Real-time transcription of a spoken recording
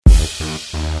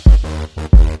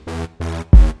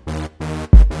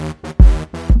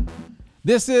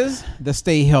This is the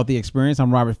Stay Healthy Experience.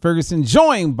 I'm Robert Ferguson,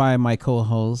 joined by my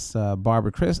co-hosts,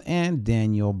 Barbara Chris and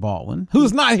Daniel Baldwin,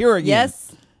 who's not here again.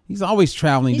 Yes. He's always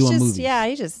traveling, doing movies. Yeah,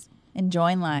 he's just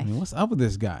enjoying life. I mean, what's up with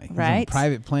this guy? Right. He's on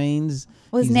private planes.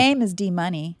 Well, his name is D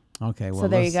Money. Okay, well, so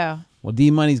there you go. Well,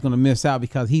 D Money's going to miss out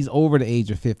because he's over the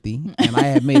age of 50. And I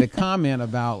had made a comment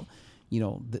about,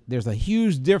 there's a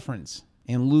huge difference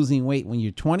in losing weight when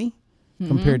you're 20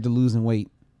 compared to losing weight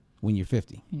when you're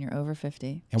 50. And you're over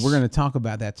 50. And we're going to talk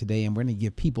about that today, and we're going to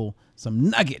give people some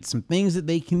nuggets, some things that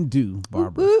they can do,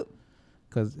 Barbara.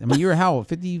 Because, you're how old?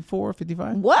 54,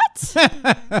 55? What?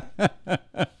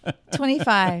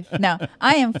 25. No,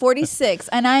 I am 46,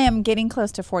 and I am getting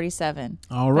close to 47.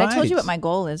 All right. But I told you what my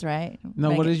goal is, right? No,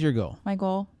 what is your goal? My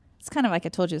goal? It's kind of like I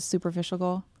told you, a superficial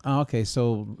goal. Oh, okay,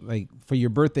 so like for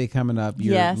your birthday coming up,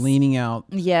 you're Yes. leaning out.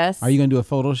 Yes. Are you going to do a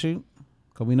photo shoot?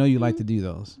 Because we know you like to do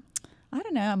those. I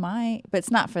don't know. I might, but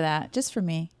it's not for that. Just for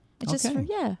me. It's just Okay.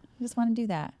 I just want to do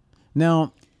that.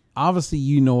 Now, obviously,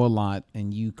 you know a lot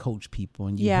and you coach people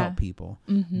and you help people.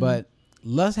 But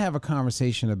let's have a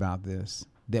conversation about this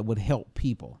that would help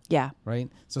people. Yeah. Right?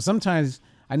 So sometimes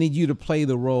I need you to play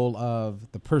the role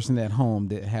of the person at home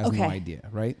that has no Okay. idea,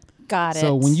 right? Got it.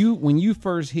 So when you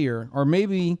first hear, or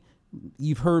maybe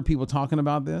you've heard people talking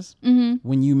about this,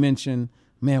 when you mention,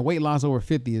 man, weight loss over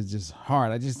 50 is just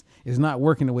hard. It's not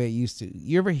working the way it used to.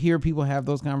 You ever hear people have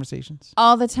those conversations?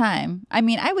 All the time. I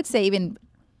mean, I would say even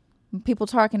people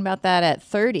talking about that at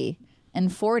 30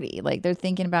 and 40. Like they're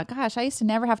thinking about, gosh, I used to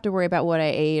never have to worry about what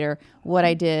I ate or what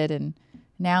I did. And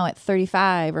now at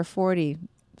 35 or 40,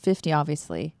 50,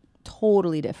 obviously,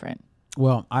 totally different.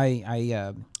 Well,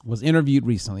 I was interviewed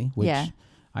recently, which Yeah.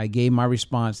 I gave my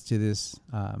response to this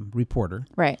reporter.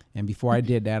 Right. And before I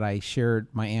did that, I shared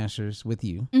my answers with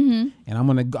you. And I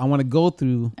want to go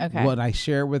through what I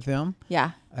shared with them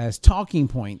Yeah. as talking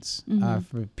points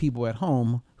for people at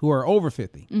home who are over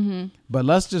 50. But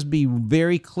let's just be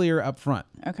very clear up front.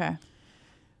 Okay.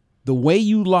 The way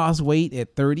you lost weight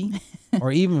at 30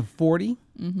 or even 40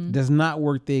 does not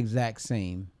work the exact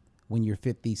same when you're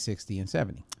 50, 60, and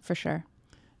 70. For sure.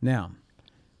 Now,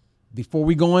 before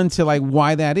we go into like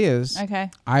why that is,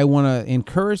 I want to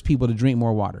encourage people to drink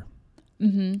more water.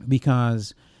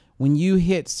 Because when you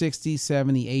hit 60,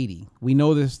 70, 80, we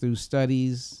know this through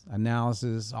studies,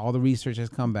 analysis, all the research has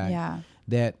come back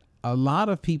that a lot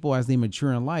of people as they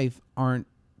mature in life aren't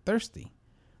thirsty.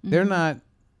 They're not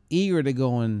eager to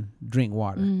go and drink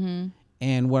water.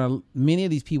 And what many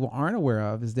of these people aren't aware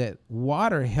of is that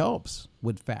water helps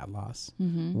with fat loss.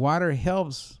 Water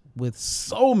helps with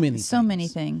so many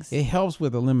things. It helps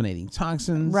with eliminating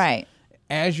toxins. Right.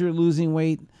 As you're losing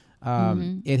weight,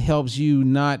 it helps you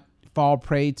not fall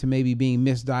prey to maybe being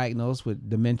misdiagnosed with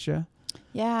dementia.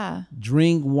 Yeah.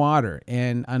 Drink water.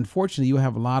 And unfortunately, you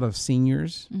have a lot of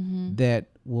seniors that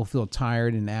will feel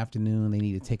tired in the afternoon. They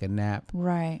need to take a nap.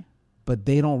 Right. But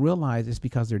they don't realize it's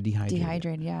because they're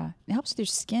dehydrated. Yeah. It helps with your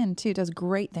skin, too. It does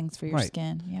great things for your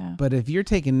skin. Yeah. But if you're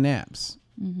taking naps,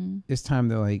 it's time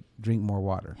to like drink more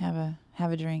water.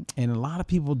 Have a drink. And a lot of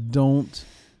people don't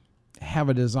have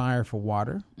a desire for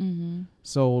water.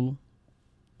 So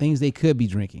things they could be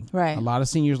drinking. Right. A lot of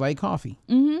seniors like coffee.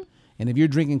 And if you're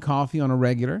drinking coffee on a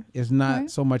regular, it's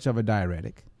not so much of a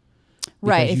diuretic.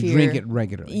 Right. If you drink it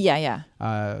regularly. Yeah.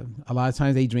 A lot of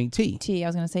times they drink tea. I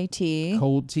was going to say tea.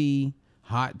 Cold tea,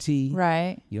 hot tea.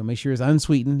 Right. Make sure it's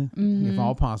unsweetened if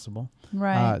all possible.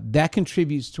 Right. That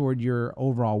contributes toward your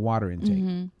overall water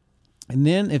intake. And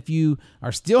then if you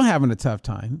are still having a tough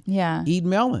time, eat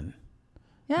melon.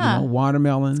 Yeah.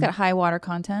 Watermelon. It's got high water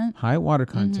content. High water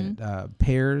content.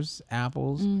 Pears,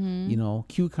 apples,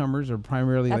 cucumbers are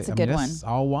primarily. That's a good one. That's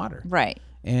all water. Right.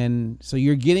 And so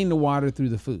you're getting the water through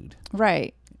the food.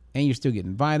 Right. And you're still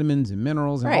getting vitamins and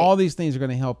minerals. And all these things are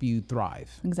going to help you thrive.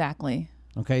 Exactly.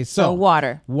 Okay. So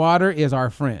water. Water is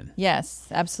our friend. Yes,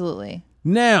 absolutely.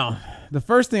 Now, the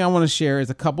first thing I want to share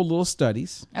is a couple little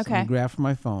studies. Okay. So let me grab from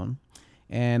my phone.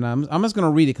 And I'm just going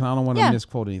to read it because I don't want to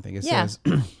misquote anything. It says,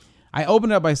 I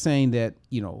opened up by saying that,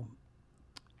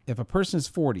 if a person is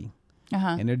 40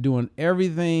 and they're doing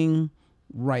everything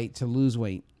right to lose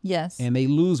weight. Yes. And they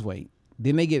lose weight.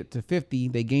 Then they get to 50,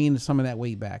 they gain some of that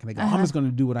weight back. And they go, I'm just going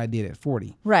to do what I did at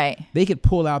 40. Right. They could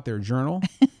pull out their journal.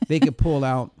 They could pull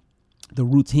out the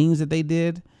routines that they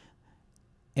did.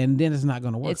 And then it's not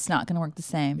going to work. It's not going to work the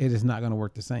same. It is not going to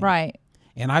work the same. Right.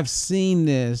 And I've seen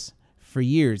this for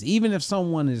years. Even if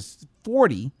someone is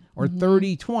 40 or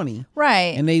 30, 20.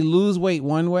 Right. And they lose weight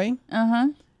one way.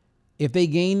 If they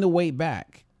gain the weight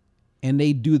back and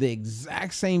they do the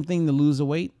exact same thing to lose the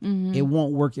weight, it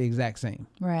won't work the exact same.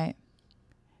 Right.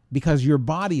 because your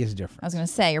body is different. I was going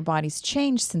to say your body's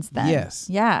changed since then. Yes.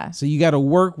 Yeah. So you got to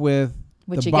work with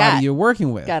the body you're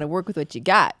working with. Got to work with what you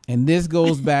got. And this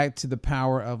goes back to the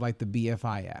power of like the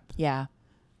BFI app. Yeah.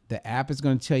 The app is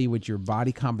going to tell you what your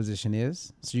body composition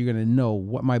is. So you're going to know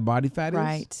what my body fat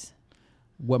is,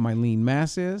 what my lean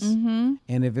mass is. And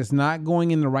if it's not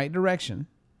going in the right direction,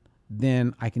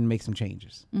 then I can make some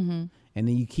changes. And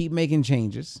then you keep making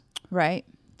changes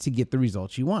to get the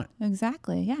results you want.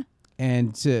 Exactly. Yeah.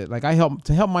 And to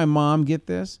help my mom get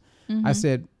this, I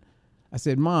said,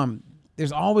 Mom,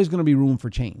 there's always going to be room for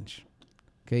change.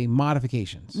 Okay.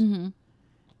 Modifications.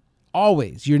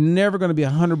 Always. You're never going to be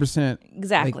 100%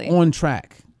 exactly on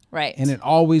track. Right. And it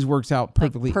always works out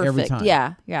perfectly every time.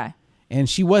 Yeah. Yeah. And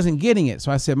she wasn't getting it.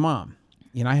 So I said, Mom,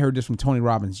 I heard this from Tony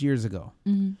Robbins years ago.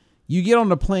 You get on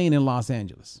the plane in Los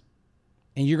Angeles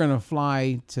and you're going to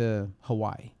fly to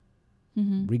Hawaii,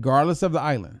 regardless of the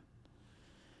island.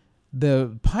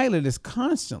 The pilot is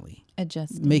constantly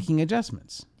making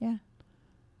adjustments. Yeah.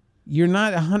 You're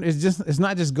not 100. It's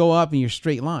not just go up in your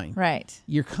straight line. Right.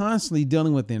 You're constantly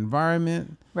dealing with the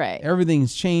environment. Right.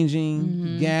 Everything's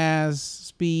changing. Gas,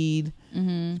 speed.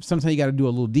 Sometimes you got to do a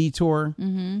little detour.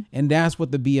 And that's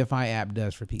what the BFI app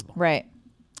does for people. Right.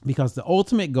 Because the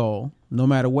ultimate goal, no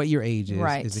matter what your age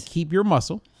is to keep your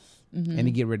muscle and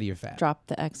to get rid of your fat. Drop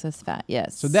the excess fat.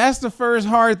 Yes. So that's the first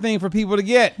hard thing for people to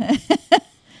get.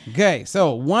 Okay.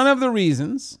 So one of the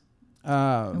reasons.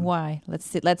 Why?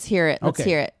 Let's hear it. Let's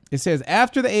hear it. It says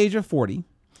after the age of 40,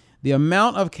 the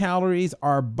amount of calories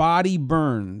our body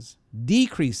burns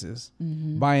decreases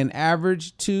by an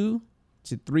average 2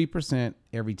 to 3%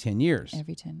 every 10 years.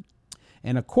 Every 10.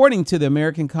 And according to the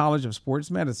American College of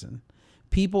Sports Medicine,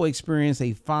 people experience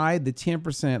a 5 to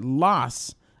 10%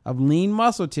 loss of lean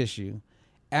muscle tissue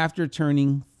after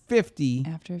turning 50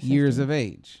 years of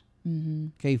age.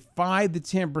 Okay, 5 to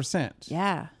 10%.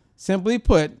 Yeah. Simply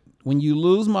put, when you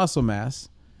lose muscle mass,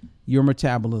 your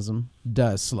metabolism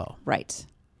does slow. Right.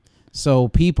 So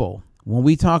people, when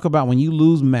we talk about when you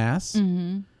lose mass,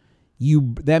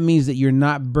 that means that you're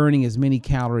not burning as many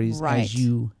calories as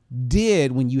you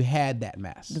did when you had that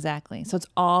mass. Exactly. So it's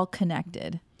all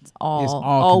connected. It's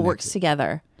all works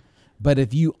together. But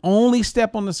if you only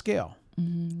step on the scale,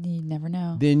 you never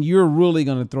know. Then you're really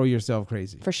going to throw yourself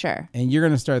crazy. For sure. And you're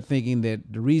going to start thinking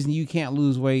that the reason you can't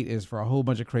lose weight is for a whole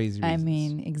bunch of crazy reasons. I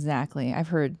mean, exactly. I've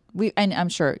heard, and I'm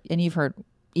sure, and you've heard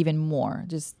even more,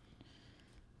 just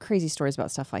crazy stories about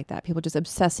stuff like that. People just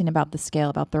obsessing about the scale,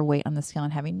 about their weight on the scale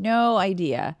and having no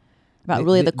idea about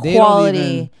the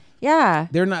quality.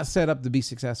 They're not set up to be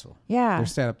successful. Yeah. They're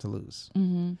set up to lose.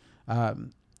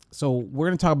 So we're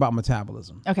going to talk about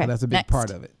metabolism. Okay. That's a big part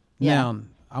of it. Yeah. Now,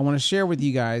 I want to share with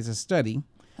you guys a study.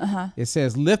 It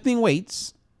says lifting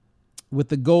weights with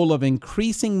the goal of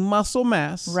increasing muscle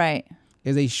mass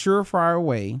is a surefire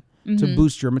way to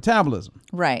boost your metabolism.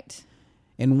 Right.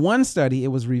 In one study, it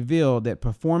was revealed that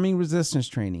performing resistance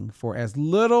training for as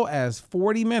little as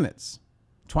 40 minutes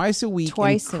twice a week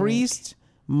increased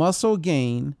muscle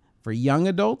gain for young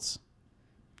adults,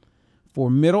 for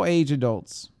middle-aged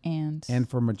adults, and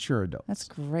for mature adults. That's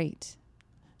great.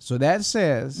 So that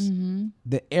says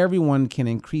that everyone can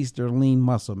increase their lean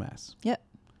muscle mass. Yep.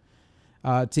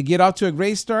 To get off to a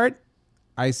great start,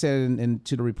 I said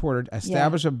to the reporter,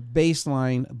 establish a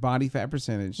baseline body fat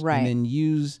percentage and then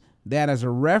use that as a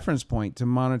reference point to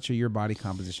monitor your body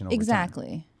composition over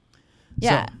time.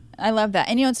 Yeah, so, I love that.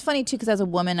 And, it's funny, too, because as a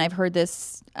woman, I've heard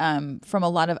this from a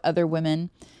lot of other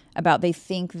women about they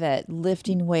think that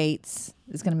lifting weights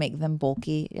is going to make them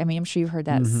bulky. I mean, I'm sure you've heard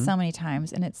that so many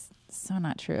times, and it's so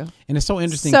not true. And it's so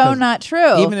interesting. So not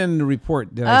true. Even in the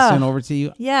report that I sent over to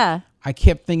you, I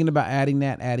kept thinking about adding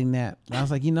that. And I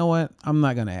was like, you know what? I'm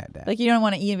not going to add that. Like, you don't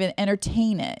want to even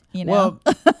entertain it, Well,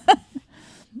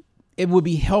 it would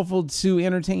be helpful to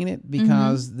entertain it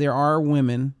because there are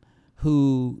women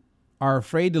who are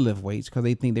afraid to lift weights because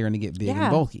they think they're going to get big and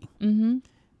bulky.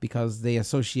 Because they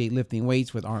associate lifting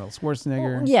weights with Arnold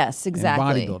Schwarzenegger. Well, yes,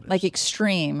 exactly. And bodybuilders. Like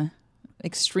extreme,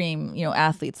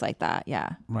 athletes like that. Yeah.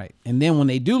 Right. And then when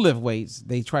they do lift weights,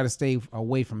 they try to stay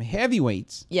away from heavy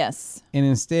weights. Yes. And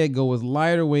instead go with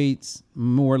lighter weights,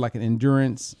 more like an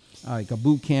endurance, like a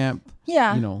boot camp.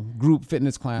 Yeah. Group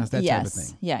fitness class, that type of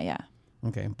thing. Yeah.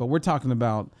 Okay. But we're talking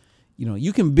about,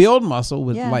 you can build muscle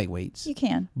with light weights. You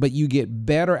can. But you get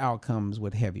better outcomes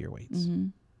with heavier weights.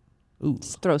 Ooh.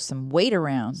 Just throw some weight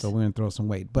around. So we're going to throw some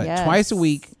weight. But twice a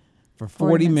week for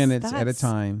 40 minutes at a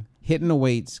time, hitting the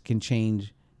weights can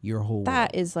change your whole world.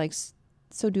 That is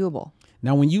so doable.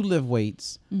 Now, when you lift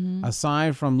weights,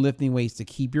 aside from lifting weights to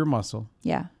keep your muscle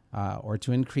or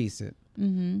to increase it,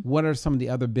 what are some of the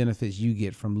other benefits you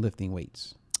get from lifting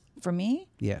weights? For me?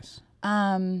 Yes.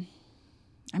 I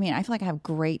mean, I feel like I have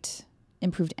great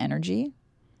improved energy.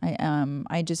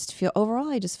 I just feel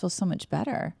so much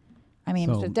better. I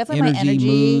mean, so definitely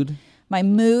energy, my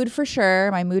mood for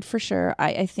sure.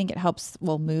 I think it helps.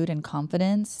 Well, mood and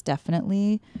confidence,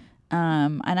 definitely.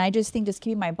 And I just think just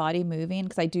keeping my body moving,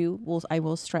 because I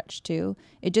will stretch too.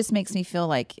 It just makes me feel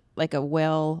like a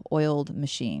well-oiled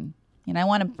machine. And I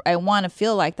want to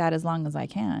feel like that as long as I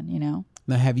can, you know.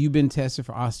 Now, have you been tested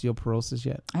for osteoporosis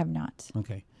yet? I have not.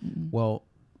 Okay. Mm-mm. Well,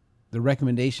 the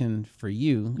recommendation for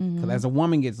you, because as a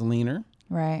woman gets leaner,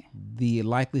 right, the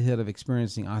likelihood of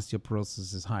experiencing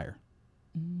osteoporosis is higher.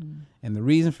 And the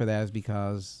reason for that is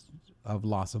because of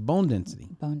loss of bone density.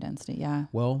 Bone density, yeah.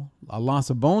 Well, a loss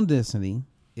of bone density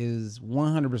is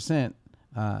 100%,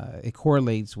 it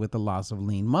correlates with the loss of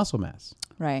lean muscle mass.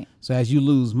 Right. So as you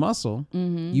lose muscle,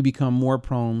 you become more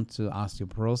prone to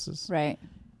osteoporosis. Right.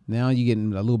 Now you're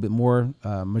getting a little bit more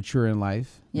mature in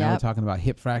life. Yep. Now we're talking about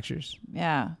hip fractures.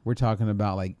 Yeah. We're talking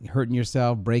about like hurting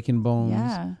yourself, breaking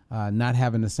bones, not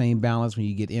having the same balance when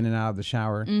you get in and out of the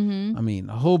shower. I mean,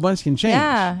 a whole bunch can change.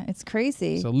 Yeah, it's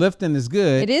crazy. So lifting is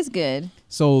good. It is good.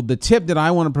 So the tip that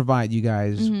I want to provide you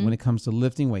guys when it comes to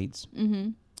lifting weights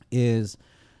is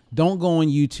don't go on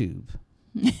YouTube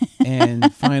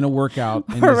and find a workout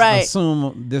and just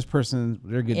assume this person,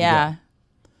 they're good to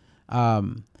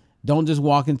go. Don't just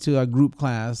walk into a group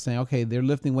class saying, okay, they're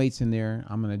lifting weights in there,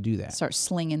 I'm going to do that. Start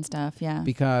slinging stuff, yeah.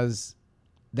 Because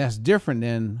that's different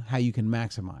than how you can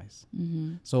maximize.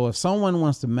 So if someone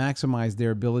wants to maximize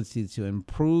their ability to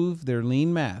improve their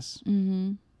lean mass,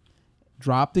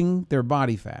 dropping their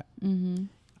body fat,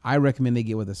 I recommend they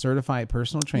get with a certified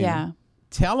personal trainer. Yeah.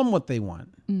 Tell them what they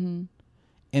want. And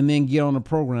then get on a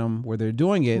program where they're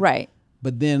doing it. Right.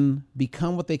 But then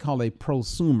become what they call a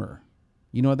prosumer.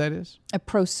 You know what that is? A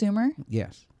prosumer?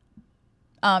 Yes.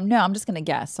 No, I'm just going to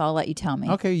guess. So I'll let you tell me.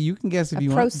 Okay, you can guess if you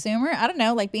want. A prosumer? I don't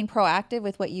know, like being proactive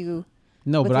with what you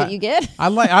you get. I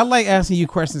like asking you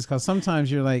questions because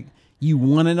sometimes you're like, you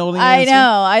want to know the answer. I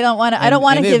know. I don't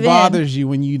want to give in. It bothers you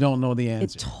when you don't know the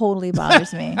answer. It totally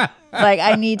bothers me. Like,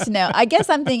 I need to know. I guess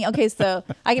I'm thinking, okay, so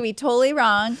I could be totally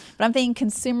wrong, but I'm thinking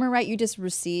consumer, right? You just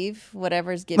receive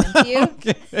whatever's given to you.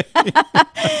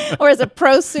 Whereas a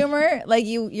prosumer, like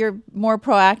you're more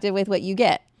proactive with what you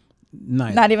get.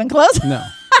 Nice. Not even close? No.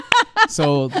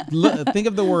 So think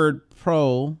of the word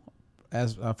pro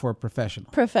as for professional.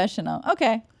 Professional.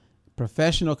 Okay.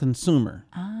 Professional consumer.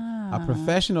 Ah. A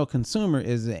professional consumer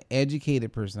is an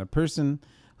educated person, a person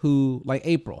who, like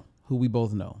April, who we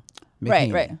both know.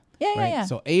 Right. Yeah.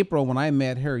 So April, when I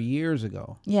met her years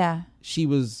ago, she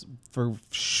was for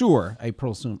sure a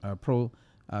prosumer.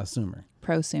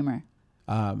 Prosumer.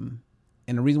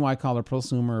 And the reason why I call her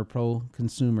prosumer or pro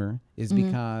consumer is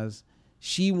because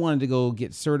she wanted to go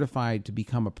get certified to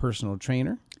become a personal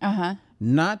trainer,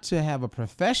 not to have a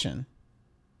profession,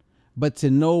 but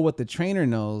to know what the trainer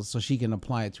knows so she can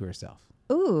apply it to herself.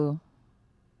 Ooh.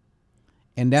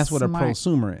 And that's Smart. what a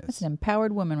prosumer is. That's an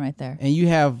empowered woman right there. And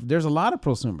there's a lot of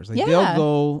prosumers. Like they'll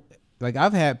go, like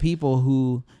I've had people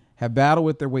who have battled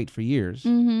with their weight for years,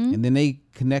 and then they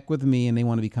connect with me and they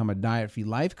want to become a diet-free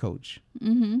life coach,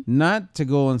 not to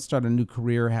go and start a new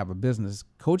career or have a business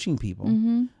coaching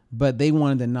people, but they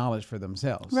wanted the knowledge for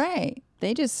themselves. Right.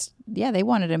 They just, they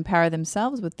wanted to empower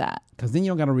themselves with that. Because then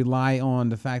you don't got to rely on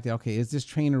the fact that, okay, is this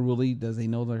trainer really, does they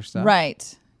know their stuff?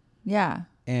 Right. Yeah.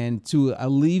 And to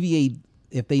alleviate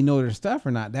if they know their stuff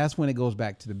or not, that's when it goes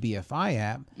back to the BFI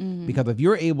app. Because if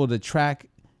you're able to track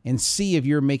and see if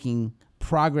you're making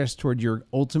progress toward your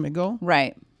ultimate goal,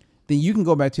 right, then you can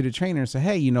go back to the trainer and say,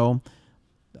 hey,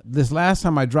 this last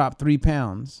time I dropped 3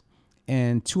 pounds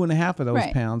and 2.5 of those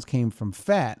pounds came from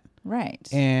fat. Right.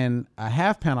 And a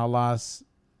half pound I lost,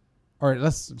 or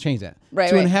let's change that.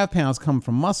 Right. 2.5 pounds come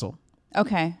from muscle.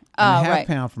 Okay. And a half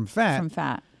pound from fat. From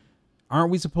fat.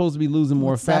 Aren't we supposed to be losing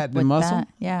more fat than muscle? That?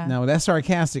 Yeah. Now, that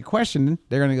sarcastic question,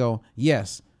 they're going to go,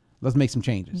 yes, let's make some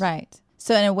changes. Right.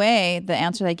 So in a way, the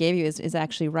answer I gave you is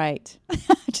actually right.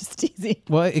 Just easy.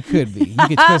 Well, it could be. You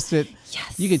could twist it.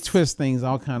 Yes. You could twist things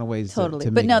all kind of ways. Totally.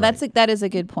 To but make no, it that is a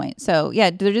good point. So yeah,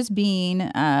 they're just being,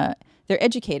 they're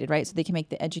educated, right? So they can make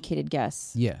the educated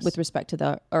guess. Yes. With respect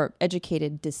to or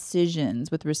educated decisions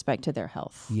with respect to their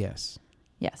health. Yes.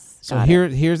 Yes. So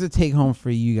here's a take home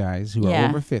for you guys who are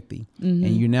over 50 and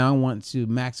you now want to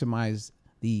maximize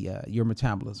your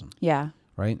metabolism. Yeah.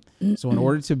 Right. So in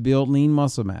order to build lean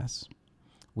muscle mass,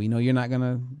 we know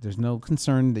there's no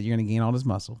concern that you're going to gain all this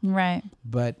muscle. Right.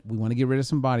 But we want to get rid of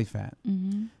some body fat.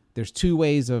 There's 2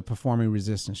 ways of performing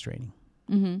resistance training.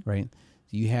 Right.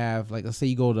 You have, like, let's say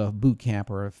you go to a boot camp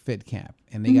or a fit camp,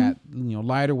 and they got,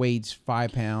 lighter weights,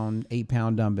 5 pound, 8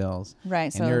 pound dumbbells. Right.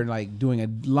 And So they're like doing a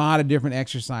lot of different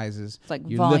exercises. It's like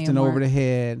you're lifting work. over the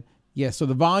head. Yeah. So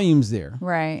the volume's there.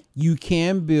 Right. You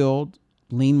can build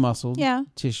lean muscle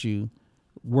tissue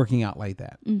working out like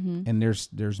that. And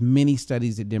there's many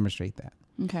studies that demonstrate that.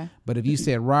 Okay. But if you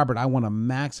said, Robert, I want to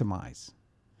maximize,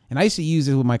 and I used to use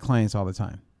this with my clients all the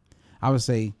time. I would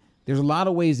say there's a lot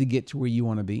of ways to get to where you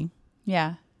want to be.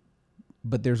 Yeah.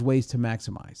 But there's ways to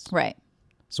maximize. Right.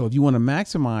 So if you want to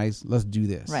maximize, let's do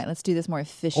this. Right. Let's do this more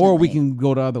efficiently. Or we can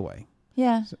go the other way.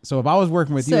 Yeah. So if I was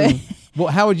working with you, well,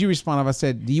 how would you respond if I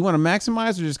said, do you want to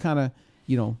maximize or just kind of,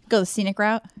 go the scenic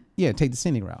route? Yeah, take the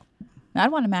scenic route.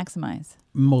 I'd want to maximize.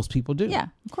 Most people do. Yeah,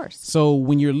 of course. So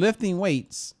when you're lifting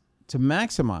weights to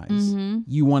maximize,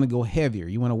 you want to go heavier.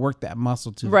 You want to work that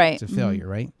muscle to failure,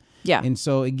 right? Yeah. And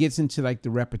so it gets into like the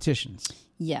repetitions.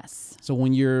 Yes. So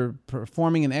when you're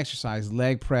performing an exercise,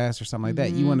 leg press or something like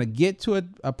that, you want to get to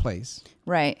a place.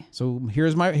 Right. So here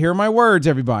are my words,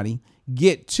 everybody.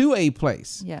 Get to a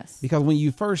place. Yes. Because when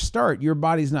you first start, your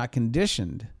body's not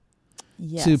conditioned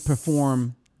to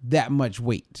perform that much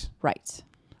weight. Right.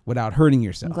 Without hurting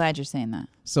yourself. I'm glad you're saying that.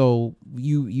 So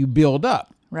you build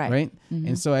up. Right.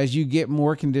 And so as you get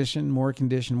more condition,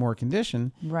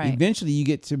 eventually you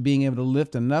get to being able to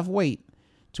lift enough weight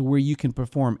to where you can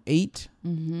perform 8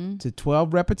 to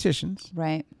 12 repetitions.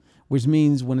 Right. Which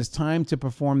means when it's time to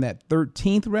perform that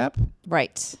 13th rep.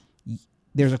 Right.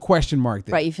 There's a question mark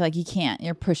there. Right. You feel like you can't.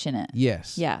 You're pushing it.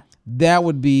 Yes. Yeah. That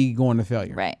would be going to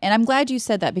failure. Right. And I'm glad you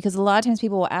said that, because a lot of times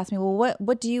people will ask me, well,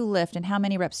 what do you lift and how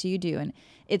many reps do you do? And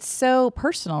it's so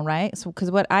personal, right? So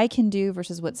because what I can do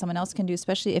versus what someone else can do,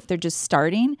 especially if they're just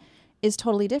starting, is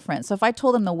totally different. So if I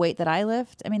told them the weight that I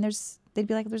lift, I mean, they'd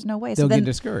be like, there's no way. They'll so then, get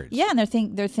discouraged. Yeah.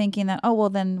 And they're thinking that, oh, well,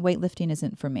 then weightlifting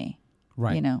isn't for me.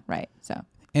 Right. Right. So.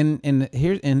 And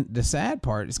the sad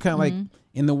part, it's kind of like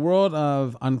in the world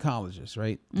of oncologists,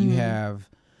 right? You have,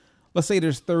 let's say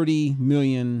there's 30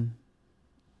 million.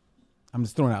 I'm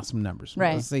just throwing out some numbers.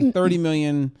 Right. Let's say 30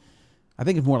 million. I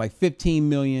think it's more like 15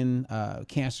 million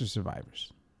cancer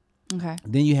survivors. Okay.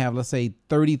 Then you have, let's say,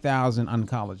 30,000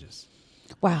 oncologists.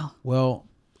 Wow. Well,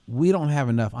 we don't have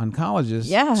enough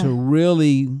oncologists to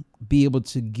really be able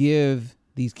to give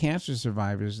these cancer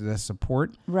survivors the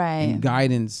support and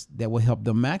guidance that will help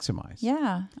them maximize.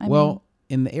 Yeah.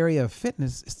 In the area of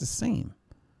fitness, it's the same.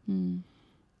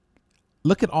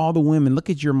 Look at all the women. Look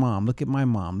at your mom. Look at my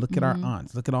mom. Look at our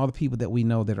aunts. Look at all the people that we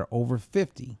know that are over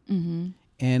 50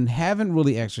 and haven't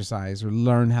really exercised or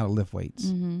learned how to lift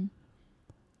weights.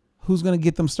 Who's going to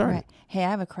get them started? Right. Hey,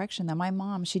 I have a correction though. My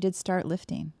mom, she did start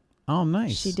lifting. Oh,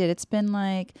 nice. She did. It's been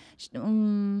like,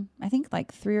 I think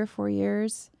like 3 or 4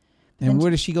 years. And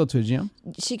where does she go to, a gym?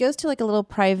 She goes to like a little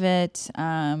private,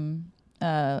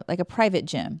 like a private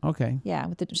gym. Okay. Yeah.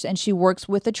 And she works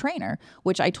with a trainer,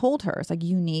 which I told her, it's like,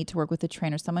 you need to work with a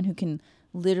trainer, someone who can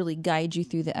literally guide you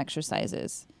through the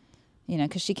exercises,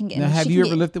 because she can get. Now, have you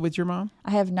ever lifted with your mom?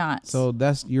 I have not. So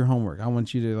that's your homework. I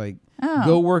want you to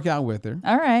go work out with her.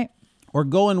 All right. Or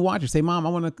go and watch her. Say, Mom, I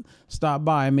want to stop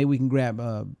by and maybe we can grab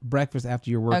breakfast after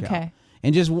your workout. Okay.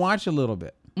 And just watch a little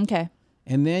bit. Okay.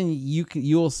 And then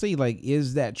you'll see,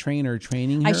 is that trainer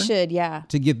training her? I should, yeah.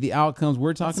 To get the outcomes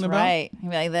we're talking about? Right. Be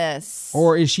like this.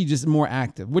 Or is she just more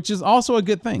active, which is also a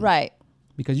good thing. Right.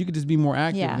 Because you could just be more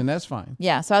active, and that's fine.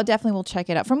 Yeah, so I definitely will check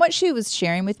it out. From what she was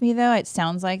sharing with me, though, it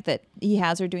sounds like that he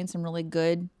has her doing some really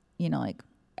good,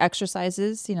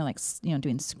 exercises,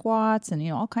 doing squats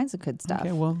and, all kinds of good stuff.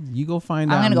 Okay, well, you go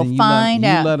find out. I'm going to go find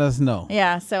out. You let us know.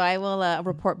 Yeah, so I will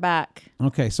report back.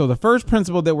 Okay, so the first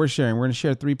principle that we're going to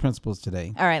share 3 principles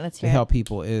today. All right, let's hear it. To help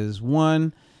people is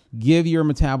 1, give your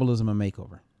metabolism a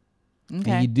makeover. Okay.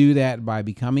 And you do that by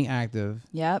becoming active.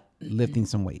 Yep. Lifting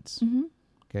some weights.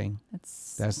 Okay.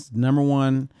 That's number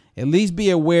 1. At least be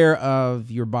aware of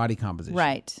your body composition.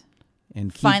 Right.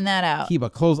 And find that out. Keep a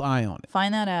close eye on it.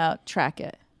 Find that out. Track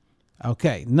it.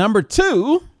 Okay. Number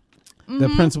 2, the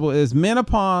principle is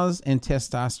menopause and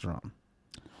testosterone.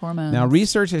 Hormones. Now,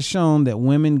 research has shown that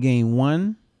women gain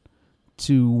 1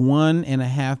 to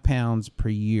 1.5 pounds per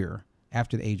year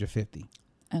after the age of 50.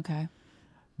 Okay.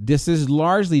 This is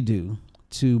largely due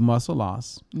to muscle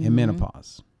loss and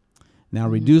menopause. Now,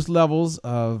 reduced levels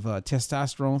of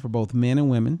testosterone for both men and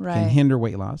women can hinder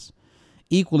weight loss.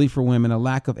 Equally for women, a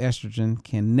lack of estrogen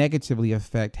can negatively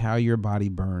affect how your body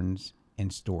burns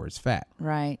and stores fat.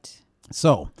 Right.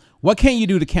 So, what can you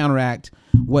do to counteract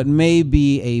what may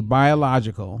be a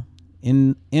biological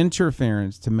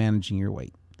interference to managing your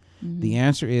weight? The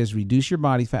answer is reduce your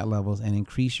body fat levels and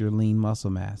increase your lean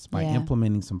muscle mass by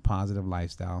implementing some positive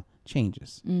lifestyle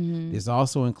changes. This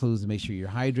also includes to make sure you're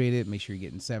hydrated, make sure you're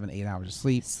getting 7-8 hours of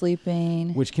sleep.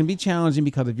 Sleeping. Which can be challenging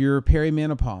because if you're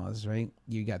perimenopause, right,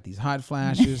 you got these hot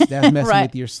flashes, that's messing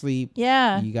with your sleep.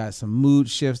 Yeah. You got some mood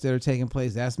shifts that are taking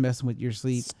place, that's messing with your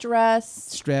sleep.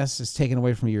 Stress is taken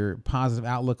away from your positive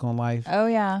outlook on life. Oh,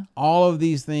 yeah. All of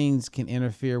these things can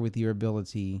interfere with your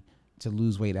ability to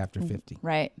lose weight after 50.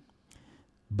 Right.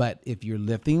 But if you're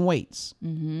lifting weights,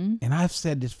 and I've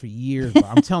said this for years, but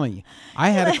I'm telling you, I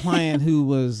had a client who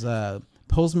was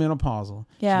postmenopausal.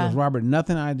 Yeah. She goes, Robert,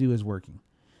 nothing I do is working.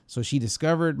 So she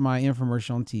discovered my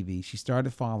infomercial on TV. She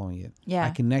started following it. Yeah.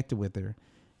 I connected with her.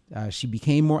 She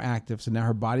became more active. So now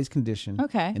her body's conditioned.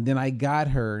 Okay. And then I got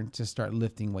her to start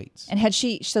lifting weights. And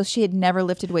she had never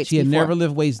lifted weights before? She had never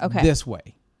lifted weights this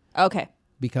way. Okay.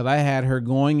 Because I had her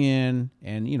going in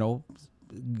and,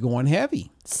 going heavy.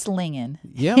 Slinging.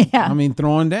 Yeah. I mean,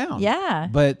 throwing down. Yeah.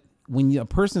 But when a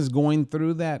person is going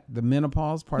through the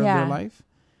menopause part of their life,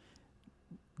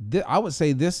 I would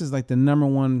say this is like the number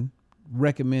one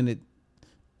recommended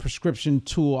prescription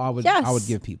tool I would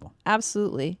give people.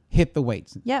 Absolutely. Hit the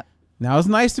weights. Yep. Now, it's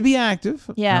nice to be active.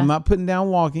 Yeah. I'm not putting down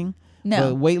walking.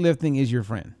 No. But weightlifting is your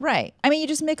friend. Right. I mean, you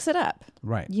just mix it up.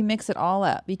 Right. You mix it all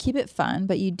up. You keep it fun,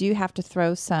 but you do have to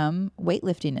throw some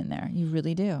weightlifting in there. You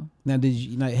really do. Now,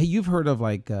 you've heard of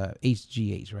like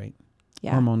HGH, right?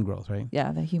 Yeah. Hormone growth, right?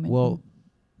 Yeah, the human. Well,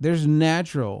 there's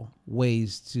natural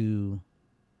ways to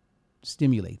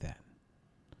stimulate that.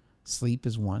 Sleep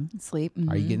is one. Sleep.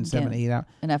 Are you getting 7-8 hours?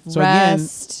 Enough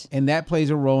rest. Again, and that plays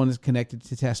a role and is connected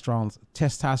to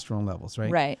testosterone levels,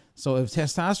 right? Right. So if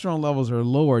testosterone levels are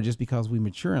lower just because we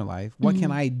mature in life, what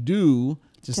can I do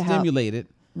to stimulate it?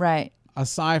 Right.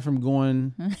 Aside from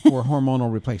going for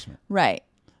hormonal replacement. Right.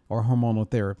 Or hormonal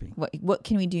therapy. What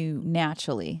can we do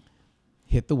naturally?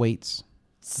 Hit the weights.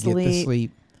 Get the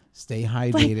sleep. Stay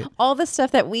hydrated. Like all the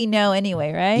stuff that we know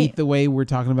anyway, right? Eat the way we're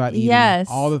talking about eating. Yes.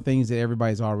 All the things that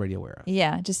everybody's already aware of.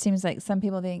 Yeah. It just seems like some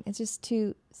people think it's just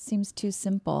seems too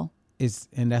simple.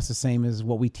 And that's the same as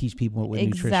what we teach people with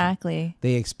nutrition. Exactly.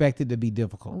 They expect it to be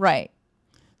difficult. Right.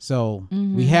 So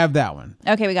we have that one.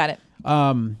 Okay, we got it.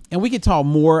 And we could talk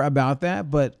more about that,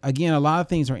 but again, a lot of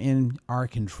things are in our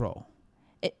control.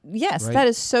 Yes, right? That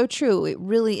is so true. It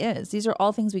really is. These are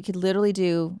all things we could literally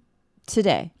do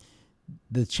today.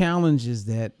 The challenge is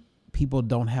that people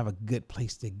don't have a good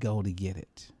place to go to get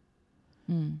it.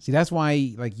 See, that's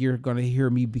why like you're going to hear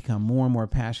me become more and more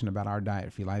passionate about our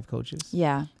diet-free life coaches.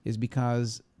 Yeah. Is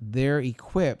because they're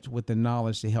equipped with the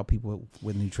knowledge to help people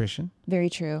with nutrition. Very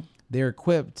true. They're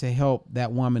equipped to help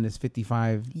that woman that's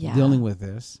 55 dealing with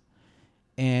this.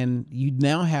 And you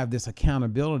now have this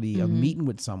accountability of meeting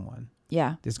with someone.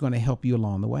 Yeah. That's going to help you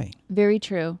along the way. Very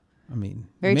true. I mean,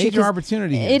 very major true,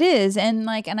 opportunity here. It is. And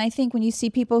I think when you see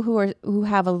people who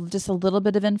have just a little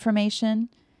bit of information,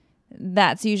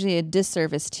 that's usually a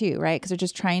disservice too, right? Because they're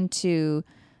just trying to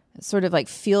sort of like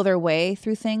feel their way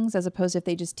through things, as opposed to if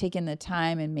they just take in the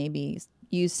time and maybe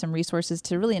use some resources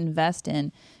to really invest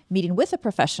in meeting with a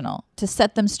professional to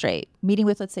set them straight, meeting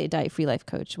with, let's say, a diet-free life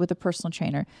coach, with a personal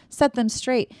trainer, set them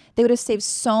straight. They would have saved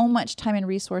so much time and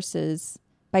resources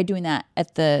by doing that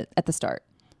at the start.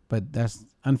 But that's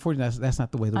unfortunately that's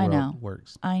not the way the world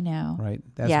works. I know. Right?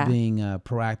 That's being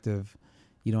proactive,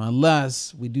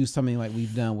 unless we do something like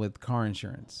we've done with car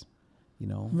insurance.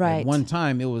 Right. At one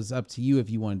time it was up to you if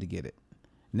you wanted to get it.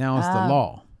 Now it's the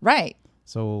law. Right.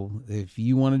 So if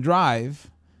you want to drive,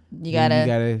 you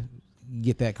gotta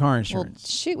get that car insurance. Well,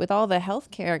 shoot, with all the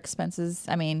healthcare expenses,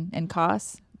 and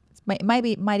costs, might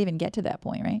even get to that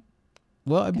point, right?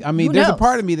 Well, there's a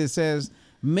part of me that says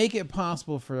make it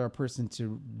possible for a person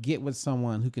to get with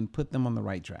someone who can put them on the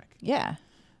right track. Yeah.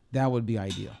 That would be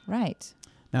ideal. Right.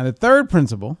 Now, the third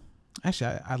principle,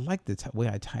 actually, I like the way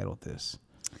I titled this.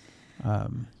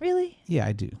 Really? Yeah,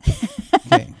 I do.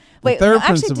 Okay. Wait, third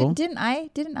actually, principle. Didn't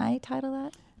I title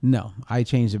that? No, I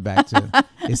changed it back to,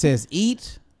 it says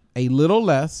eat a little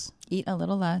less. Eat a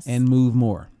little less. And move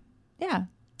more. Yeah.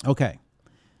 Okay.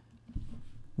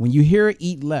 When you hear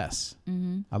eat less,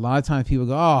 a lot of times people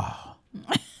go, oh,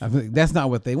 I think that's not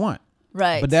what they want.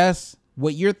 Right. But that's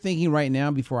what you're thinking right now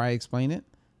before I explain it.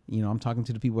 I'm talking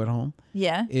to the people at home.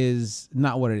 Yeah. Is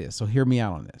not what it is. So hear me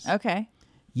out on this. Okay.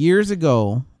 Years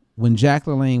ago, when Jack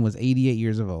LaLanne was 88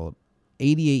 years old,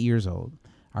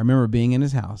 I remember being in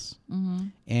his house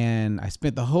and I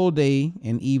spent the whole day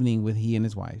and evening with he and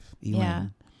his wife, Elaine. Yeah.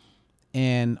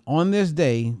 And on this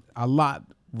day, a lot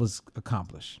was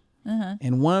accomplished.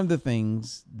 And one of the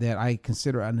things that I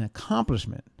consider an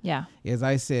accomplishment is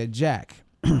I said, Jack,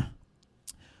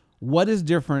 what is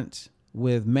different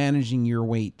with managing your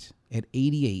weight at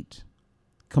 88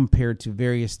 compared to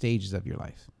various stages of your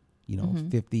life,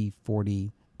 50,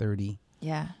 40, 30.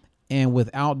 Yeah. And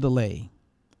without delay,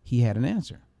 he had an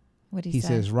answer. What did he say?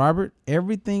 He says, Robert,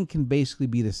 everything can basically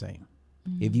be the same.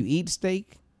 If you eat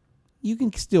steak, you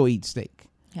can still eat steak.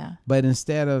 Yeah. But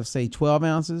instead of, say, 12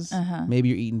 ounces, maybe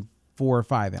you're eating 4 or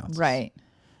 5 ounces. Right.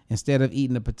 Instead of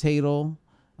eating a potato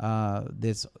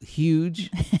that's huge,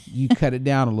 you cut it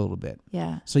down a little bit.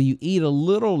 Yeah. So you eat a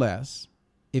little less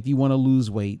if you want to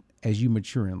lose weight as you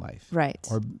mature in life. Right.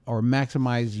 Or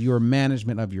maximize your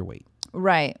management of your weight.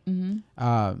 Right.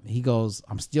 Mm-hmm. He goes,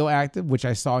 I'm still active, which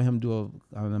I saw him do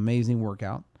an amazing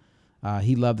workout.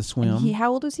 He loved to swim. And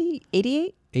how old was he?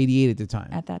 88? 88 at the time.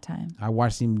 At that time. I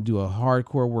watched him do a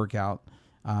hardcore workout,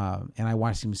 and I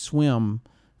watched him swim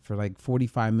for like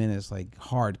 45 minutes, like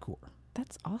hardcore.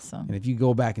 That's awesome. And if you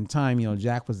go back in time,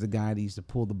 Jack was the guy that used to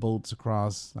pull the boats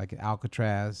across like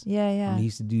Alcatraz. Yeah, yeah. And he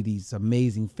used to do these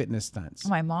amazing fitness stunts.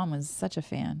 My mom was such a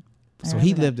fan. So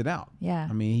he lived it out. Yeah.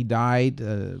 I mean, he died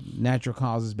natural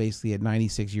causes basically at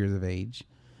 96 years of age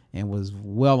and was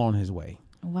well on his way.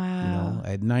 Wow.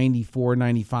 At 94,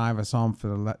 95, I saw him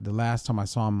for the last time I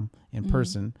saw him in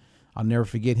person. I'll never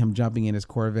forget him jumping in his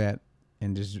Corvette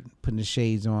and just putting the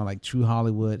shades on like true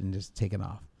Hollywood and just taking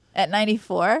off. At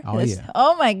 94? Oh, yeah.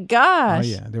 Oh, my gosh. Oh,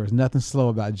 yeah. There was nothing slow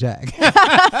about Jack.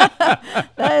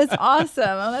 That is awesome.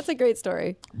 Oh, that's a great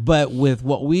story. But with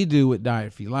what we do with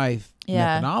Diet Free Life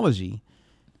methodology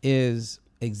is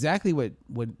exactly what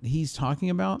he's talking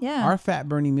about. Yeah. Our fat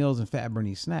burning meals and fat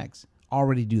burning snacks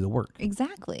already do the work.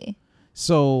 Exactly.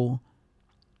 So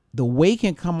the weight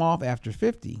can come off after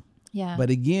 50. Yeah. But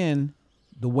again,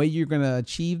 the way you're going to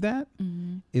achieve that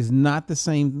is not the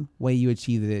same way you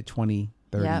achieve it at 20,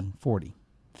 30, 40.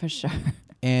 For sure.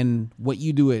 And what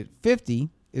you do at 50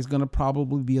 is going to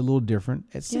probably be a little different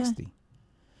at 60.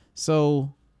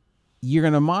 So you're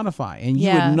going to modify. And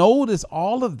you would notice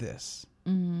all of this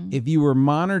if you were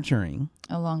monitoring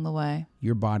along the way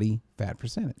your body fat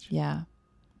percentage. Yeah.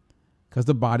 Because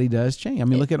the body does change. I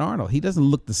mean, look at Arnold. He doesn't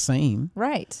look the same.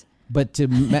 Right. But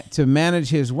to manage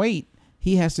his weight,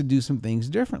 he has to do some things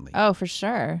differently. Oh, for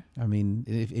sure. I mean,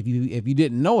 if you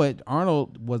didn't know it,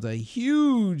 Arnold was a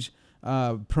huge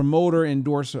promoter,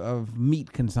 endorser of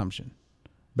meat consumption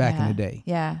back in the day.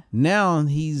 Yeah. Now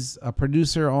he's a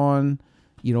producer on,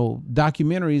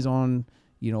 documentaries on,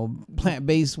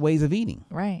 plant-based ways of eating.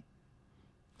 Right.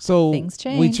 So things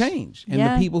change. We change. And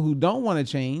the people who don't want to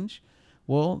change,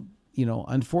 well,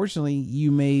 unfortunately,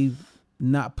 you may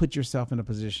not put yourself in a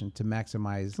position to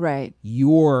maximize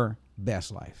your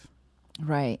best life.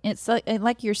 Right. It's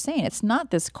like you're saying, it's not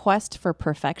this quest for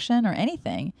perfection or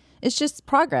anything. It's just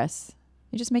progress.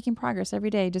 You're just making progress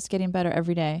every day, just getting better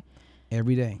every day.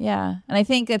 Every day. Yeah. And I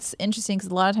think it's interesting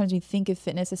because a lot of times when you think of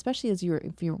fitness, especially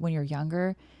when you're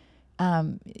younger,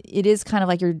 it is kind of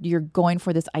like you're going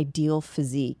for this ideal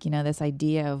physique, this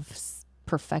idea of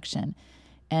perfection.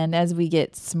 And as we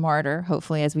get smarter,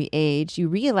 hopefully as we age, you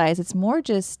realize it's more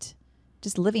just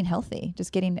living healthy,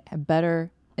 just getting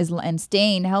better and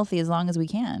staying healthy as long as we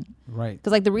can. Right.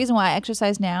 Because like the reason why I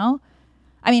exercise now,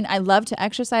 I mean, I love to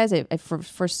exercise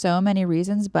for so many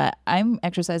reasons, but I'm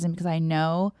exercising because I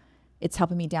know it's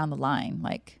helping me down the line.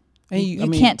 Like you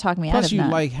can't talk me out of that. Plus you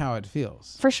like how it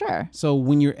feels. For sure. So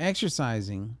when you're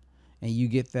exercising and you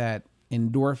get that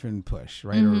endorphin push,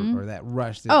 right? Or that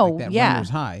rush, that runner's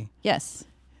high. Yes.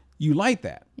 You like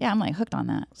that. Yeah, I'm like hooked on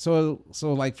that. So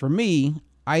like for me,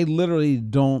 I literally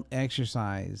don't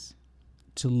exercise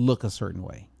to look a certain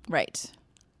way. Right.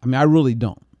 I mean, I really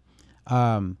don't.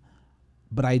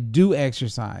 But I do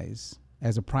exercise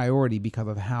as a priority because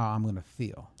of how I'm going to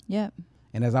feel. Yep.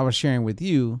 And as I was sharing with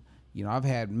you, I've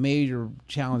had major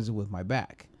challenges with my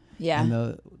back. Yeah.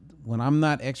 And when I'm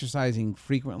not exercising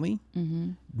frequently,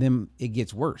 then it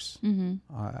gets worse.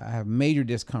 I have major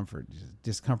discomfort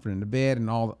in the bed and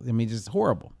all. I mean, just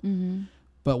horrible.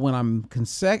 But when I'm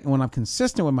consistent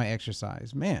with my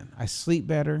exercise, man, I sleep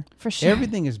better. For sure.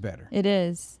 Everything is better. It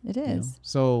is. It is.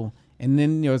 So, and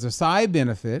then as a side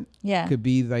benefit, could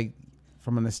be like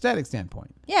from an aesthetic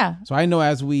standpoint. Yeah. So I know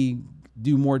as we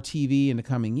do more TV in the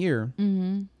coming year,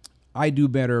 I do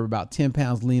better, about 10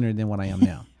 pounds leaner than what I am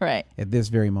now. Right. At this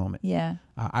very moment. Yeah.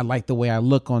 I like the way I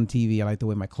look on TV. I like the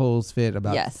way my clothes fit.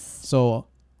 Yes. So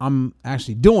I'm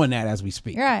actually doing that as we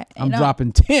speak. Right. I'm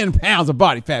dropping 10 pounds of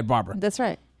body fat, Barbara. That's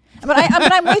right. But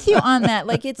I'm with you on that.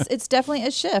 Like it's definitely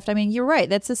a shift. I mean, you're right.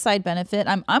 That's a side benefit.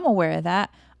 I'm aware of that.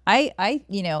 I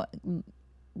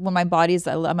when my body's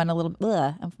when I'm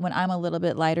a little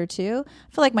bit lighter too,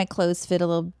 I feel like my clothes fit a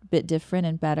little bit different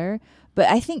and better. But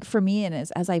I think for me, and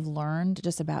as I've learned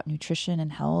just about nutrition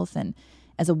and health and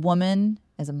as a woman,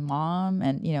 as a mom,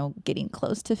 and, you know, getting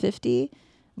close to 50,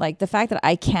 like the fact that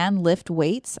I can lift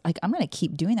weights, like I'm going to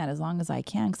keep doing that as long as I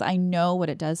can, because I know what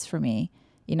it does for me,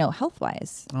 you know,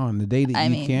 health-wise. Oh, and the day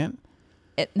that you can't?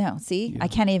 I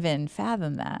can't even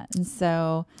fathom that. And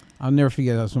so I'll never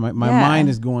forget that. So my mind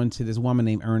is going to this woman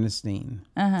named Ernestine.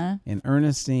 And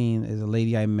Ernestine is a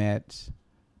lady I met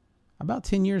about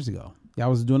 10 years ago. I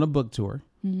was doing a book tour,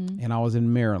 and I was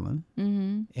in Maryland,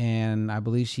 and I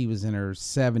believe she was in her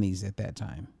 70s at that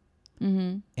time.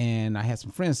 And I had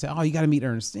some friends say, "Oh, you got to meet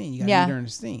Ernestine. You got to meet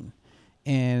Ernestine."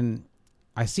 And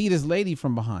I see this lady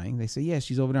from behind. They say, "Yeah,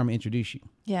 she's over there. I'm going to introduce you."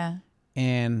 Yeah.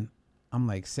 And I'm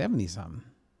like, 70-something.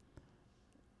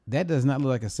 That does not look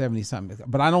like a 70-something.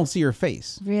 But I don't see her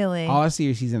face. Really? All I see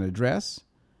is she's in a dress,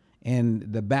 and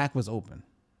the back was open.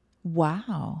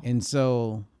 Wow. And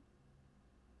so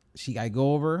I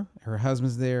go over, her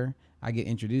husband's there. I get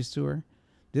introduced to her.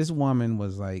 This woman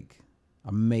was like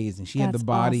amazing. She had the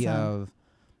body of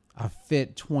a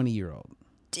fit 20-year-old.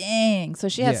 Dang. So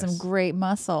she had some great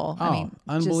muscle. Oh, I mean,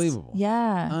 unbelievable.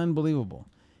 Unbelievable.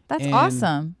 That's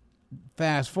awesome.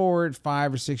 Fast forward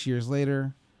 5 or 6 years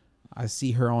later, I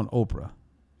see her on Oprah.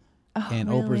 Oh, and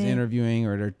really? Oprah's interviewing,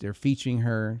 or they're featuring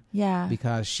her. Yeah.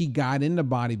 Because she got into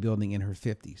bodybuilding in her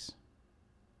 50s.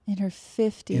 In her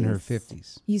 50s. In her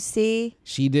 50s. You see?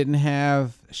 She didn't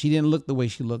look the way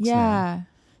she looks now.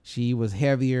 She was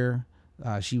heavier.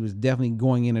 She was definitely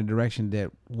going in a direction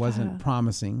that wasn't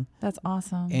promising. That's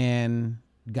awesome. And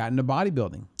got into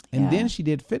bodybuilding. And then she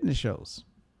did fitness shows.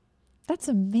 That's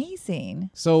amazing.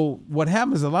 So what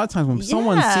happens a lot of times when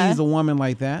someone sees a woman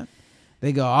like that,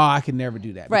 they go, "Oh, I could never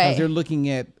do that." Because they're looking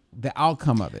at the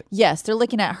outcome of it. Yes, they're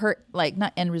looking at her, like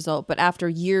not end result, but after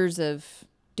years of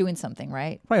doing something,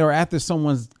 right? Right, or after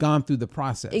someone's gone through the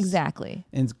process. Exactly.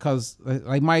 And because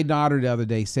like my daughter the other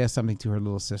day said something to her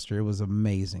little sister. It was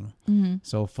amazing.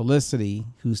 So Felicity,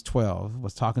 who's 12,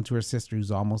 was talking to her sister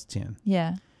who's almost 10.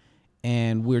 Yeah.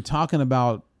 And we were talking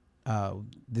about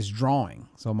this drawing.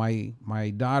 So my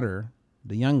daughter,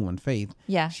 the young one, Faith,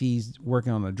 she's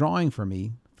working on a drawing for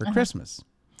me for Christmas.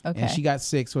 Okay. And she got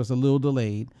sick, so it's a little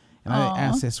delayed. And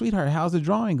I said, "Sweetheart, how's the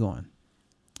drawing going?"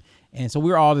 And so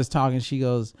we were all just talking. She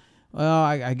goes, "Well,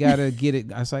 I got to get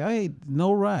it." I was like, "Hey,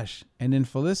 no rush." And then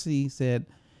Felicity said,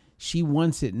 "She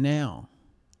wants it now."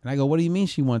 And I go, "What do you mean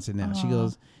she wants it now?" She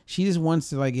goes, "She just wants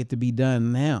to like it to be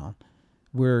done now,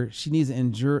 where she needs to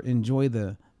enjoy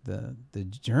the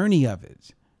journey of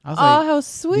it." I was like, how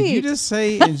sweet. Did you just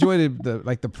say enjoy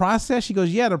the process? She goes,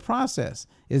 "Yeah, the process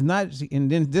is not." And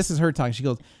then this is her talking. She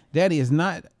goes, "Daddy, it's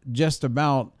not just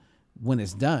about when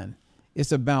it's done.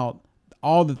 It's about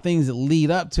all the things that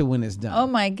lead up to when it's done." Oh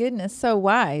my goodness, so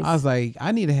wise. I was like,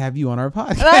 I need to have you on our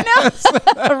podcast. I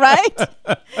know,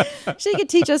 right? She could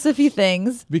teach us a few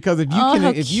things. Because if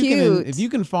you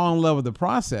can fall in love with the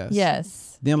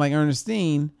process, then like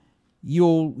Ernestine,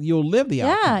 you'll live the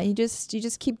outcome. Yeah, you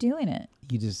just keep doing it.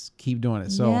 You just keep doing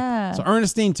it. So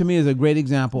Ernestine to me is a great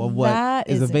example of what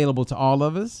is available to all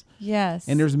of us. Yes.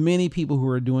 And there's many people who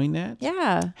are doing that.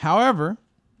 Yeah. However,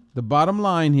 the bottom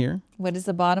line here. What is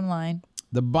the bottom line?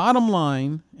 The bottom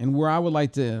line, and where I would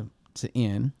like to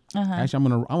end.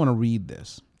 Actually, I want to read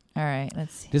this. All right,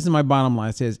 let's see. This is my bottom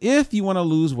line. It says, if you want to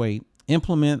lose weight,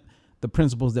 implement the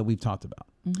principles that we've talked about.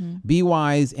 Be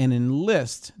wise and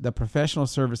enlist the professional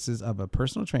services of a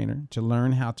personal trainer to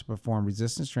learn how to perform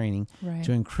resistance training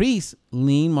to increase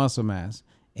lean muscle mass,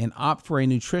 and opt for a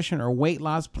nutrition or weight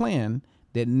loss plan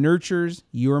that nurtures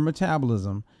your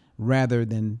metabolism rather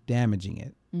than damaging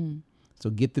it. So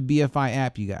get the BFI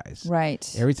app, you guys.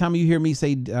 Right. Every time you hear me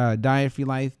say Diet Free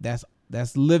Life,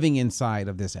 that's living inside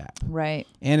of this app. Right.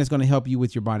 And it's going to help you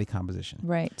with your body composition.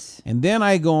 Right. And then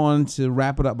I go on to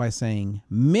wrap it up by saying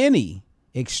many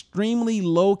extremely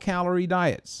low calorie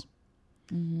diets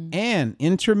and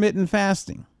intermittent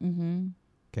fasting.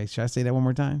 Okay, should I say that one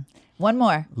more time? One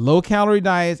more. Low calorie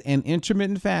diets and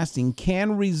intermittent fasting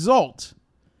can result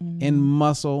in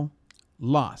muscle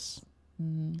loss.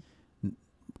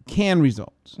 Can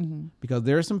result. Because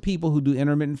there are some people who do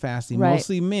intermittent fasting,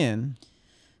 mostly men,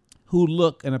 who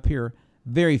look and appear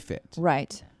very fit.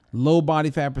 Right. Low body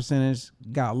fat percentage,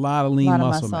 got a lot of lean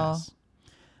muscle mass.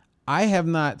 I have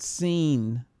not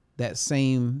seen that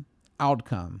same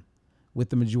outcome with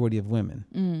the majority of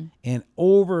women. And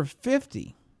over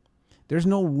 50, there's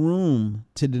no room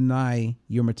to deny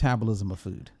your metabolism of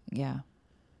food. Yeah.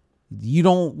 You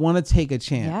don't want to take a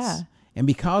chance. Yeah. And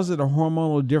because of the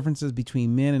hormonal differences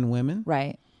between men and women.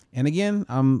 Right. And again,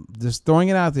 I'm just throwing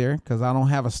it out there because I don't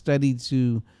have a study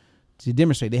to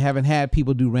demonstrate. They haven't had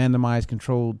people do randomized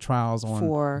controlled trials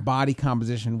on body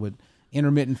composition with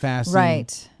intermittent fasting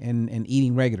and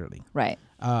eating regularly. Right.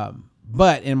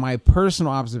 But in my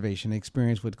personal observation,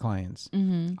 experience with clients,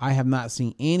 I have not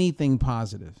seen anything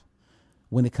positive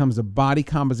when it comes to body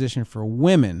composition for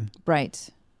women. Right.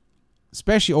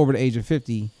 Especially over the age of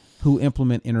 50 who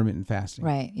implement intermittent fasting.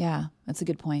 Right. Yeah. That's a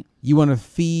good point. You want to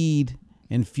feed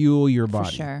and fuel your body.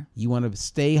 For sure. You want to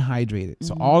stay hydrated.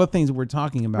 So all the things that we're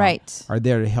talking about are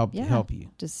there to help you.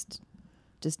 Just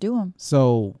do them.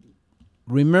 So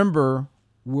remember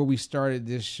where we started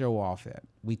this show off at.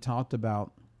 We talked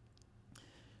about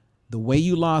the way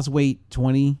you lost weight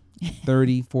 20,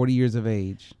 30, 40 years of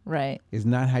age. Right. Is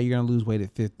not how you're going to lose weight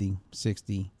at 50,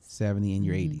 60, 70 in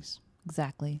your 80s.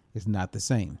 Exactly. It's not the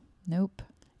same. Nope.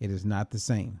 It is not the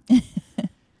same.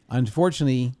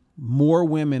 Unfortunately, more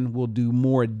women will do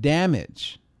more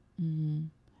damage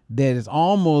that is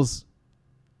almost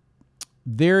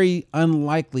very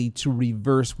unlikely to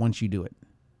reverse once you do it.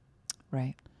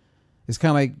 Right. It's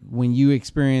kind of like when you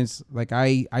experience, like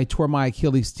I tore my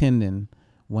Achilles tendon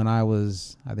when I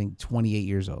was, I think, 28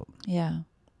 years old. Yeah.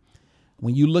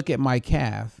 When you look at my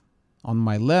calf on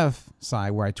my left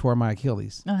side where I tore my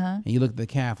Achilles, and you look at the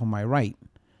calf on my right,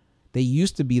 they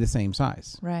used to be the same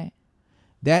size. Right.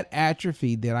 That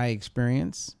atrophy that I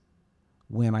experienced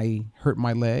when I hurt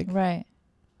my leg, right,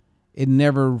 it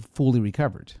never fully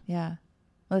recovered. Yeah.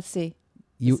 Let's see.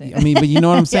 I mean, but you know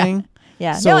what I'm saying?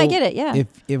 Yeah. So no, I get it. Yeah.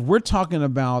 If we're talking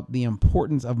about the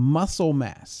importance of muscle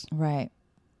mass, right.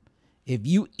 If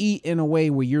you eat in a way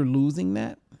where you're losing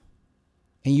that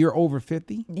and you're over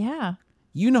 50, yeah,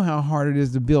 you know how hard it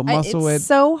is to build muscle at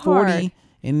so 40 hard.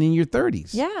 And in your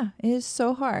 30s. Yeah, it is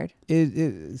so hard.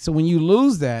 So when you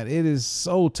lose that, it is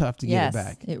so tough to get it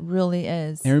back. It really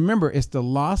is. And remember, it's the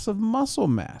loss of muscle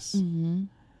mass,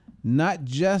 not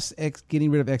just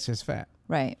getting rid of excess fat.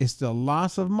 Right. It's the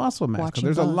loss of muscle mass. Because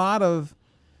there's a lot of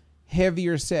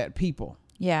heavier set people.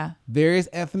 Yeah. Various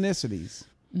ethnicities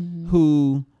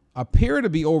who appear to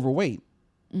be overweight,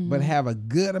 but have a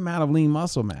good amount of lean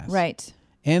muscle mass. Right.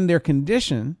 And their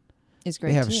condition is great.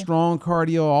 They have strong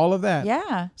cardio, all of that.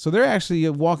 Yeah. So they're actually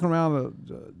walking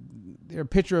around, they're a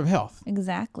picture of health.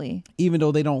 Exactly. Even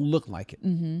though they don't look like it.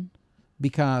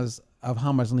 Because of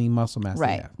how much lean muscle mass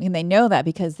they have. And they know that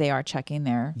because they are checking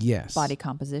their body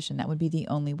composition. That would be the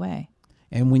only way.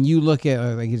 And when you look at,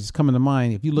 like it's coming to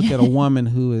mind, if you look at a woman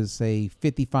who is, say,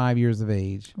 55 years of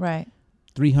age,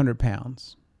 300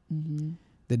 pounds,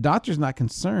 the doctor's not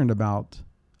concerned about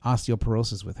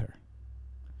osteoporosis with her.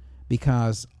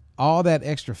 Because all that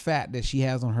extra fat that she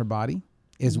has on her body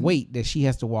is weight that she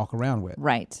has to walk around with.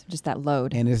 Right. Just that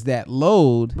load. And it's that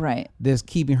load that's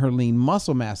keeping her lean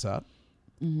muscle mass up,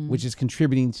 which is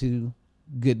contributing to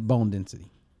good bone density.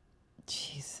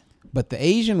 Jeez. But the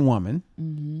Asian woman,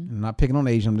 I'm not picking on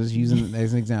Asian, I'm just using it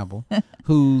as an example,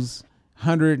 who's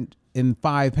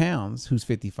 105 pounds, who's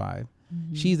 55,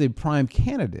 she's a prime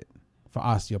candidate for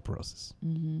osteoporosis.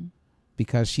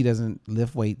 Because she doesn't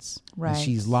lift weights. And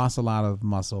she's lost a lot of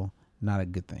muscle. Not a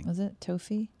good thing. Was it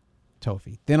Tofi?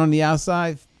 Then on the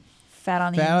outside, fat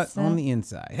on the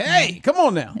inside. Hey, come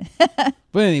on now.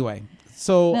 But anyway,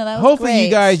 so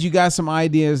hopefully you got some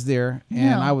ideas there.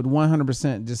 And I would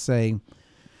 100% just say,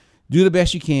 do the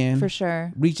best you can. For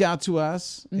sure. Reach out to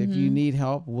us if you need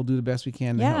help. We'll do the best we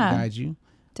can to help guide you.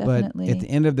 Definitely. But at the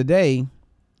end of the day,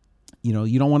 you know,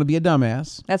 you don't want to be a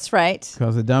dumbass. That's right.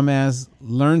 Because a dumbass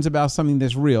learns about something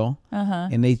that's real,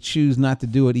 and they choose not to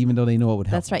do it even though they know it would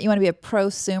help. That's right. You want to be a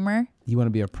prosumer? You want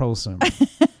to be a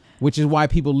prosumer. Which is why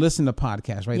people listen to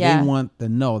podcasts, right? Yeah. They want the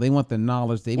know. They want the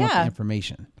knowledge. They want the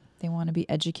information. They want to be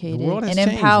educated and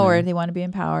empowered. Changed, they want to be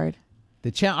empowered.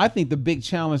 I think the big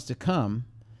challenge to come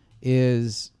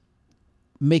is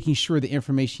making sure the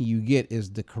information you get is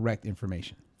the correct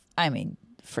information. I mean,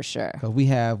 for sure. Because we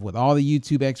have, with all the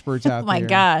YouTube experts out there. Oh my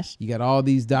gosh. You got all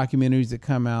these documentaries that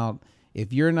come out.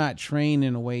 If you're not trained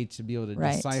in a way to be able to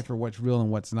decipher what's real and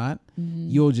what's not,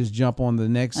 you'll just jump on the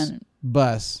next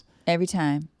bus. Every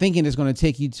time. Thinking it's going to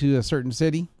take you to a certain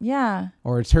city. Yeah.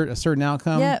 Or a certain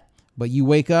outcome. Yep. But you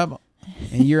wake up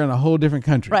and you're in a whole different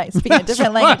country. Right. Speaking a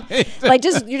different language. Like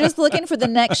you're just looking for the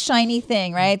next shiny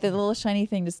thing, right? The little shiny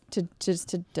thing to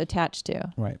attach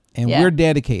to. Right. And we're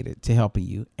dedicated to helping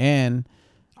you. And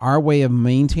our way of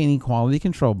maintaining quality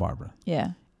control, Barbara,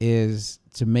 is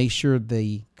to make sure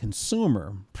the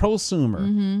prosumer,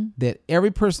 that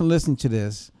every person listening to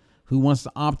this who wants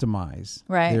to optimize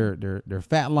their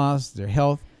fat loss, their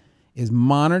health, is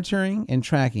monitoring and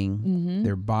tracking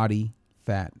their body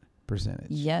fat percentage.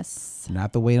 Yes.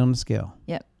 Not the weight on the scale.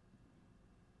 Yep.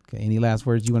 Okay. Any last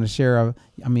words you want to share?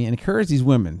 Encourage these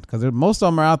women, because most of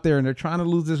them are out there and they're trying to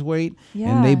lose this weight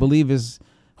and they believe it's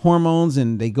hormones,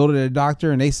 and they go to their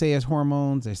doctor and they say it's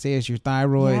hormones. They say it's your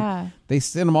thyroid. Yeah. They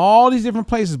send them all these different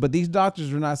places, but these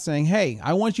doctors are not saying, hey,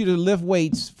 I want you to lift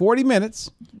weights 40 minutes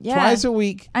twice a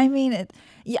week. I mean,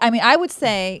 I would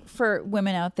say for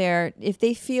women out there, if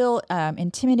they feel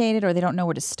intimidated or they don't know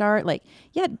where to start,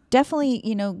 definitely,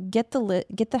 get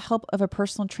the help of a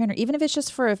personal trainer, even if it's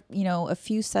just for a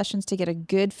few sessions to get a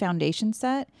good foundation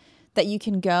set that you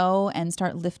can go and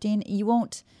start lifting. You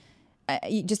won't.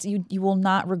 You will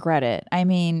not regret it. I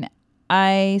mean,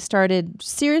 I started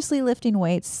seriously lifting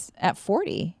weights at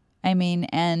 40. I mean,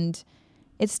 and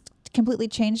it's completely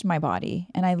changed my body,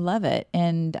 and I love it.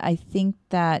 And I think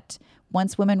that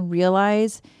once women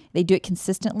realize they do it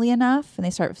consistently enough and they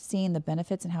start seeing the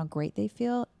benefits and how great they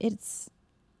feel, it's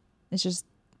just,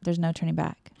 there's no turning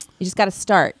back. You just got to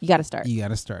start. You got to start.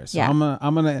 So yeah.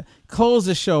 I'm gonna close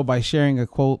the show by sharing a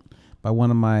quote by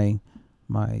one of my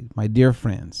dear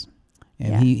friends.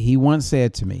 And he once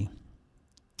said to me,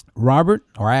 Robert,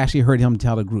 or I actually heard him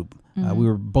tell the group, we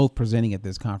were both presenting at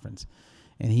this conference,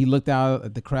 and he looked out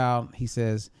at the crowd. He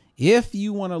says, if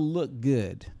you want to look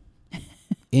good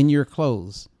in your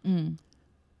clothes,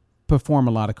 perform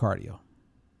a lot of cardio.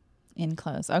 In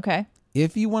clothes. Okay.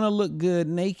 If you want to look good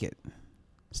naked,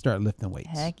 start lifting weights.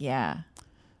 Heck yeah.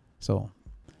 So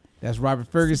that's Robert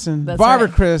Ferguson, Barbara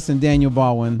Chris, and Daniel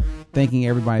Baldwin, thanking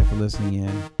everybody for listening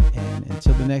in. And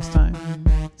until the next time,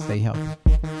 stay healthy.